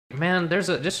Man, there's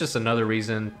just another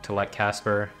reason to like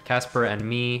Casper. Casper and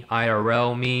me,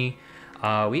 IRL me,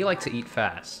 we like to eat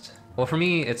fast. Well, for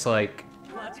me, it's like,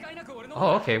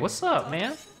 oh, okay, what's up,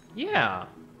 man? Yeah.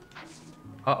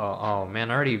 Uh-oh, oh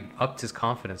man, I already upped his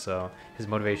confidence though, his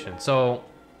motivation. So,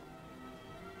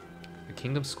 the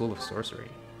Kingdom School of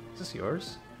Sorcery. Is this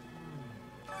yours?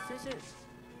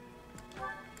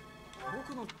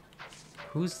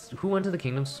 Who went to the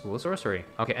Kingdom School of Sorcery?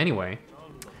 Okay, anyway.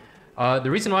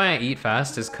 The reason why I eat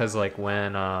fast is because like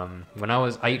when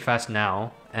I eat fast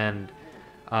now, and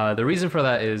the reason for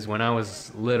that is when I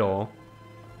was little,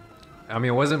 I mean,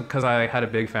 it wasn't because I had a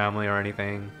big family or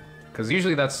anything, because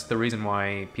usually that's the reason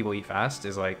why people eat fast,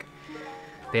 is like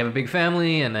they have a big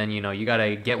family, and then, you know, you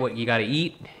gotta get what you gotta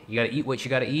eat, what you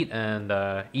gotta eat, and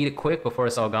eat it quick before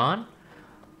it's all gone.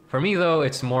 For me though,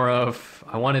 it's more of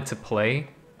I wanted to play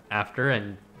after,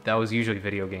 and that was usually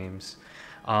video games.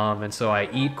 And so I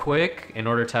eat quick in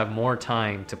order to have more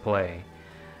time to play.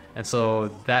 And so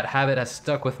that habit has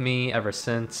stuck with me ever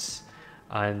since.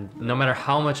 And no matter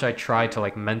how much I try to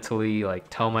like mentally like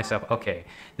tell myself, okay,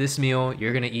 this meal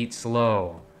you're gonna eat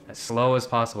slow as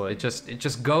possible. It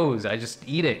just goes. I just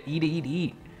eat it.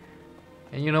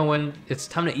 And you know, when it's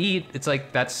time to eat, it's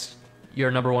like that's your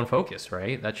number one focus,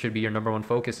 right? That should be your number one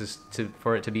focus, is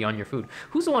for it to be on your food.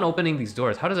 Who's the one opening these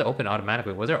doors? How does it open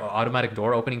automatically? Was there automatic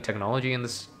door opening technology in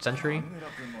this century?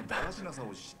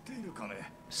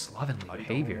 Slovenly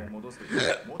behavior.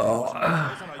 Oh,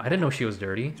 I didn't know she was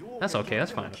dirty. That's okay,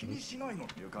 that's fine.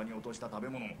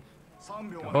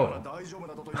 Oh.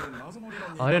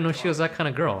 I didn't know she was that kind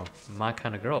of girl. My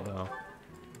kind of girl, though.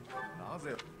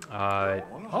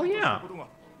 Oh yeah.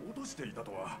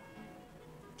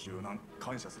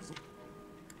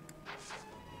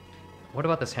 What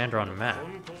about this hand-drawn map?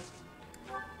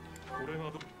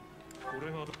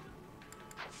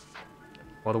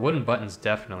 Well, the wooden button's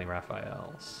definitely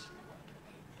Raphael's.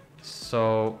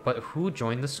 So, but who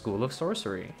joined the School of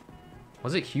Sorcery?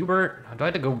 Was it Hubert? Do I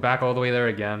have to go back all the way there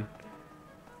again?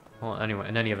 Well, anyway,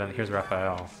 in any event, here's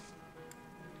Raphael.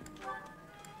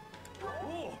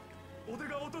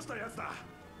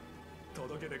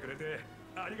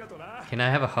 Can I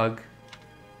have a hug?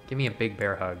 Give me a big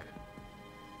bear hug.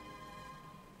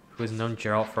 Who has known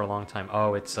Geralt for a long time?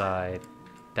 Oh, it's that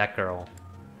girl.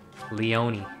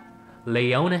 Leone.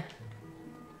 Leone?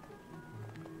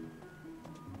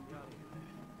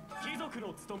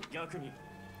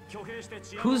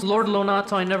 Who's Lord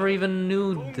Lonato? I never even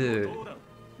knew the...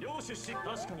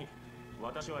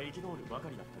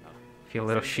 Feel a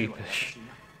little sheepish.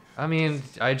 I mean,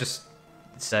 I just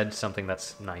said something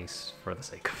that's nice for the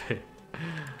sake of it.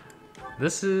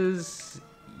 This is...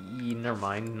 Never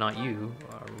mind, not you.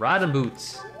 Riding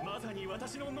Boots.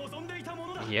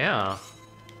 Yeah.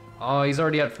 Oh, he's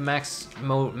already at max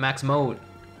mode.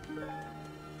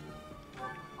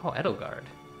 Oh, Edelgard.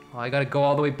 Oh, I gotta go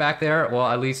all the way back there. Well,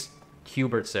 at least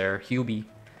Hubert's there. Hubie.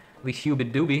 At least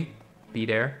Hubie Doobie be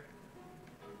there.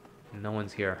 No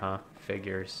one's here, huh?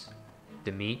 Figures.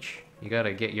 Demeech. You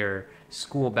gotta get your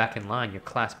school back in line, your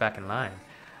class back in line.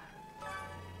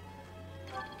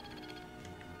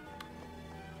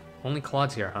 Only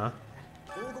Claude's here, huh?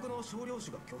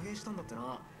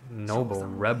 Noble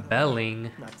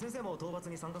rebelling.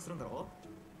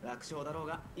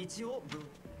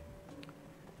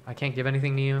 I can't give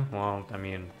anything to you? Well, I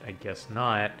mean, I guess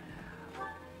not.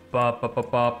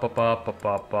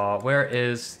 Where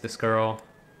is this girl?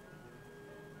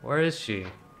 Where is she?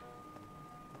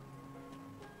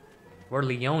 Where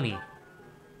Leone?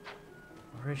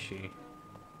 Where is she?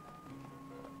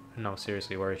 No,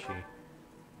 seriously, where is she?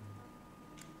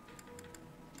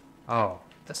 Oh,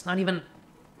 that's not even...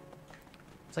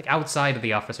 It's like outside of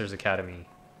the Officers Academy.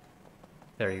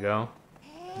 There you go.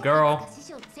 Girl.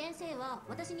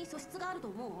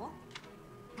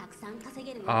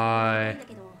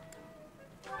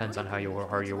 Depends on how you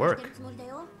work.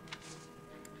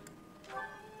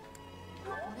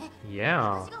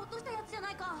 Yeah.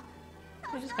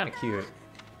 Which is kind of cute.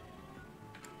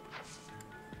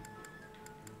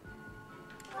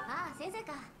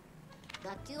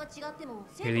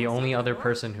 You're the only other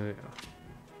person who...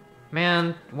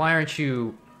 Man, why aren't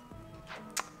you...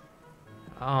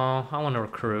 Oh, I want to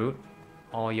recruit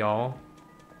all y'all.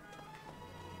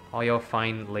 All y'all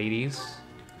fine ladies.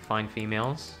 Fine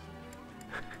females.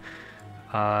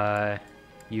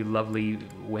 You lovely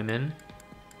women.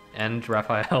 And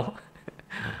Raphael.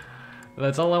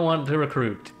 That's all I want to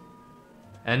recruit.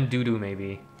 And Dudu,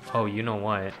 maybe. Oh, you know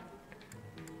what?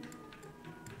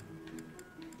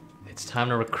 It's time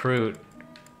to recruit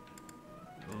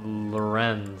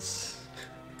Lorenz.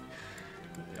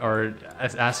 Or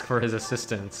ask for his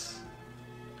assistance.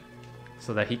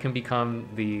 so that he can become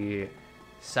the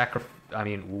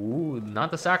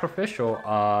not the sacrificial.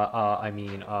 I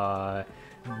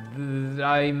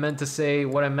meant to say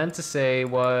what I meant to say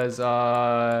was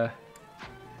the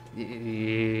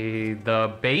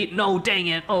bait. No, dang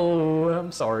it! Oh,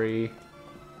 I'm sorry.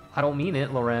 I don't mean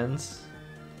it, Lorenz.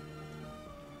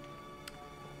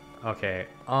 Okay.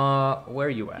 Where are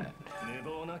you at?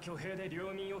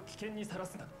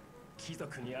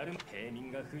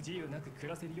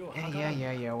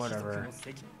 Yeah, whatever.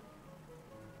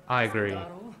 I agree.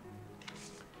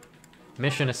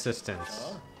 Mission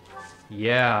assistance.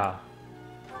 Yeah.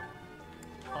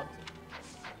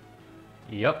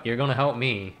 Yep, you're gonna help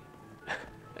me.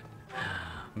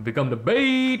 Become the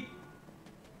bait!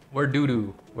 Where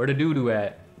doo-doo? Where the doo-doo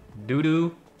at?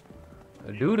 Doo-doo?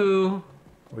 Doo-doo?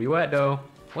 Where you at, though?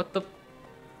 What the...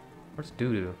 Where's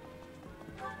doo-doo?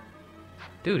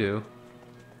 Doo-doo?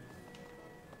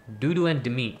 Doo-doo and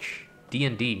Dimitri.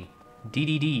 D&D.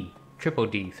 DDD. Triple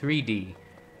D. 3D.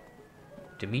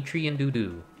 Dimitri and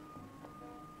doo-doo.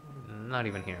 Not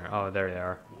even here. Oh, there they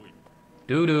are.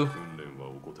 Doo-doo.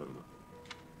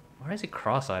 Why is he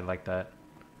cross-eyed like that?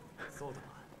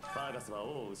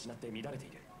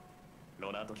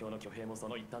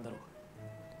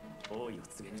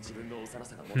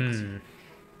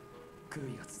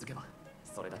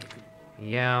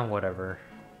 Yeah, whatever.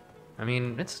 I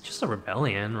mean, it's just a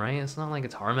rebellion, right? It's not like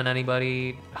it's harming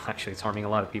anybody. Actually, it's harming a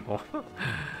lot of people.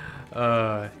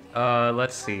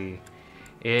 Let's see.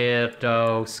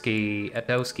 Edoski.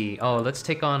 Oh, let's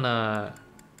take on,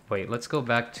 wait, let's go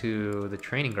back to the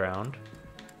training ground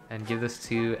and give this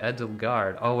to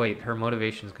Edelgard. Oh, wait, her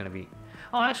motivation's gonna be...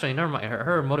 Oh, actually, never mind.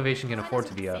 Her motivation can afford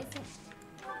to be up.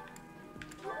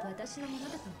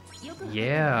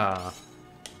 Yeah.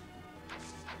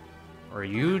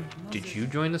 Did you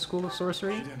join the School of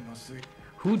Sorcery?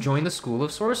 Who joined the School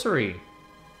of Sorcery?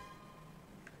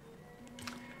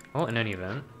 Oh, in any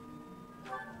event.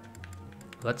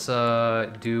 Let's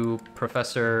do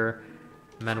Professor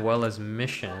Manuela's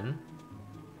mission.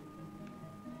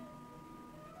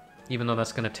 Even though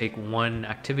that's gonna take 1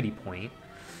 activity point.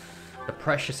 The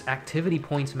precious activity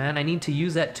points, man. I need to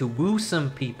use that to woo some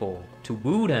people. To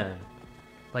woo them.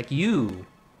 Like you.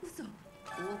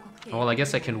 Oh, well, I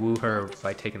guess I can woo her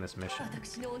by taking this mission.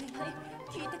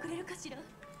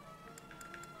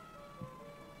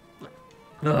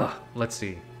 Ugh, let's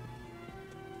see.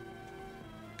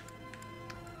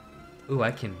 Ooh,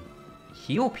 I can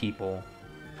heal people.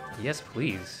 Yes,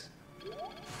 please.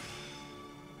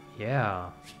 Yeah.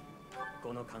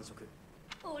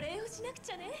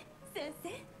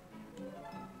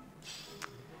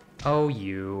 Oh,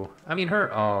 you. I mean,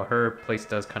 her place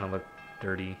does kind of look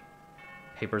dirty.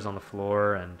 Papers on the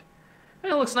floor, and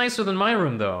it looks nicer than my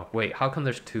room, though. Wait, how come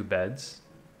there's 2 beds?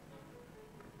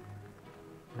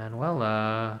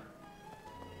 Manuela,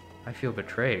 I feel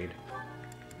betrayed.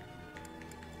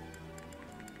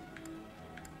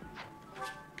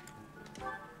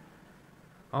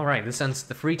 Alright, this ends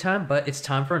the free time, but it's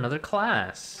time for another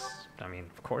class. I mean,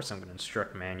 of course I'm gonna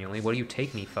instruct manually. What do you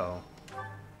take me, foe?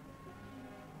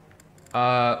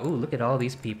 Ooh, look at all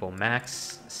these people.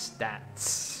 Max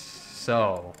stats.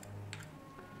 So,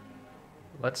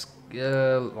 let's,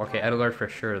 okay, Edelgard for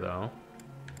sure, though.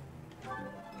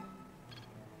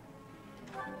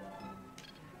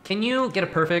 Can you get a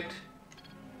perfect?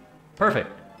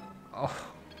 Perfect. Oh.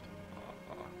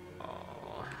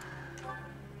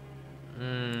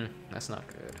 That's not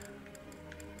good.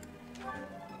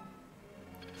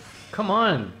 Come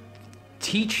on.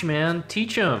 Teach, man.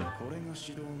 Teach him.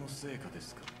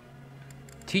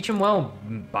 Teach him well,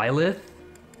 Byleth.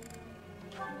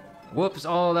 Whoops,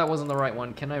 oh, that wasn't the right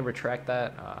one. Can I retract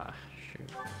that? Ah, shoot.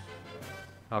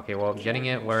 Okay, well, getting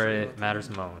it where it matters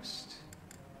most.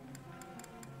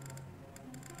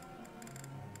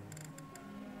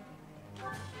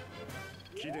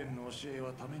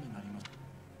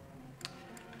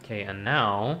 Okay, and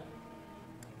now...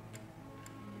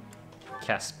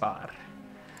 Gaspar.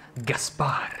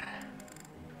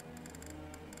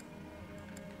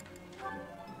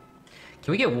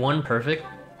 Can we get 1 perfect?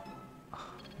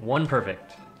 1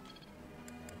 perfect.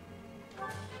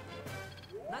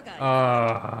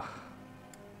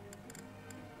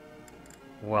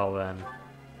 Well then.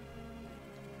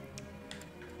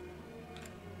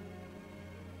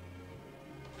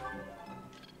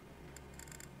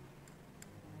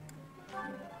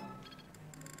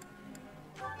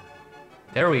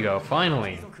 There we go,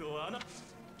 finally.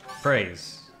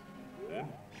 Praise.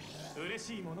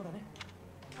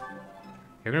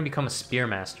 You're gonna become a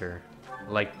spearmaster.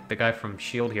 Like the guy from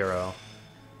Shield Hero.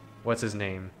 What's his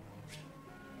name?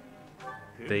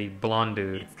 the blonde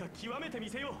dude.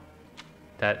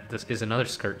 This is another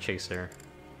skirt chaser.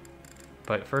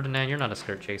 But Ferdinand, you're not a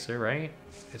skirt chaser, right?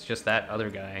 It's just that other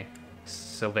guy,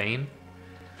 Sylvain.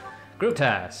 Group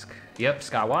task. Yep,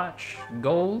 Skywatch.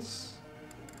 Goals.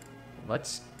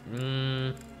 Let's.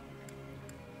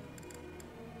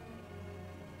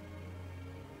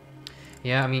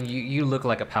 Yeah, I mean, you look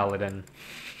like a paladin.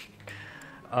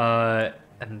 And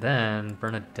then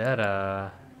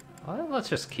Bernadetta. Well, let's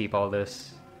just keep all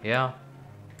this. Yeah.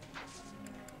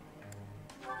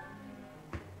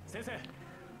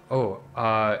 Oh,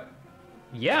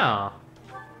 yeah.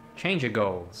 Change your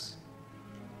goals.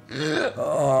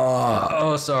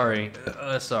 Oh, sorry.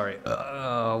 Sorry.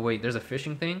 Wait, there's a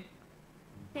fishing thing?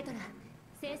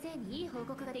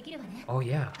 Oh,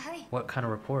 yeah. What kind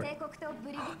of report?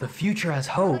 The future has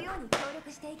hope.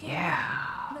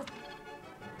 Yeah.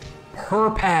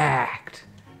 Perfect.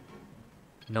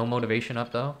 No motivation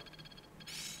up, though?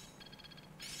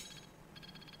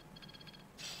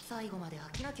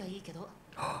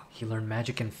 He learned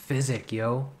magic and physics,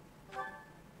 yo.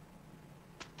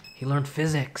 He learned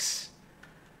physics.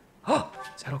 Oh,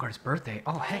 it's Edelgard's birthday.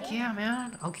 Oh, heck yeah,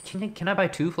 man. Okay, can I buy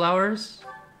 2 flowers?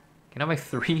 Can I buy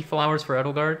 3 flowers for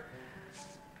Edelgard?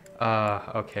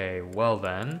 Okay, well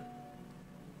then.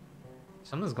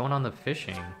 Something's going on the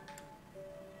fishing.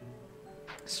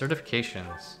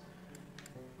 Certifications.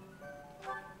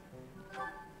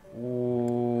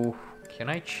 Ooh, can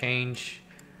I change?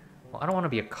 Well, I don't want to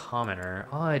be a commoner.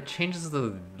 Oh, it changes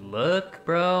the look,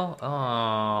 bro.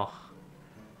 Oh.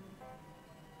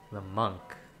 The monk.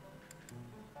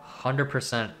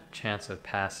 100% chance of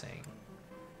passing.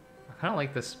 I kind of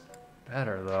like this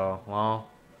better, though. Well,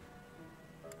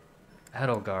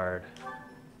 Edelgard.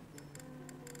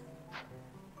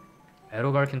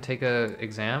 Edelgard can take a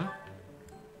exam?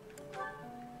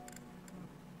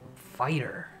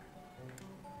 Fighter.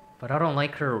 But I don't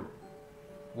like her.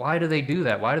 Why do they do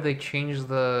that? Why do they change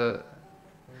the...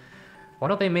 Why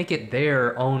don't they make it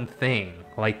their own thing?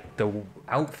 Like the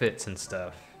outfits and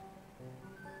stuff.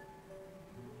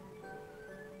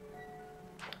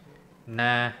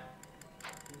 Nah.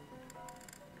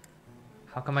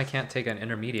 How come I can't take an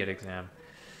intermediate exam?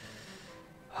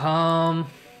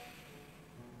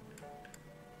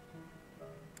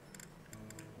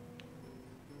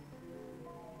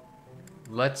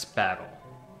 Let's battle.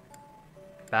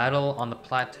 Battle on the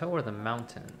plateau or the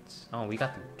mountains? Oh, we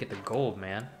got to get the gold,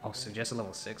 man. Oh, suggested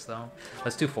level 6 though.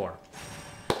 Let's do 4.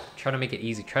 Try to make it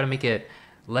easy. Try to make it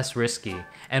less risky.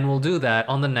 And we'll do that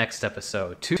on the next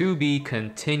episode. To be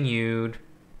continued.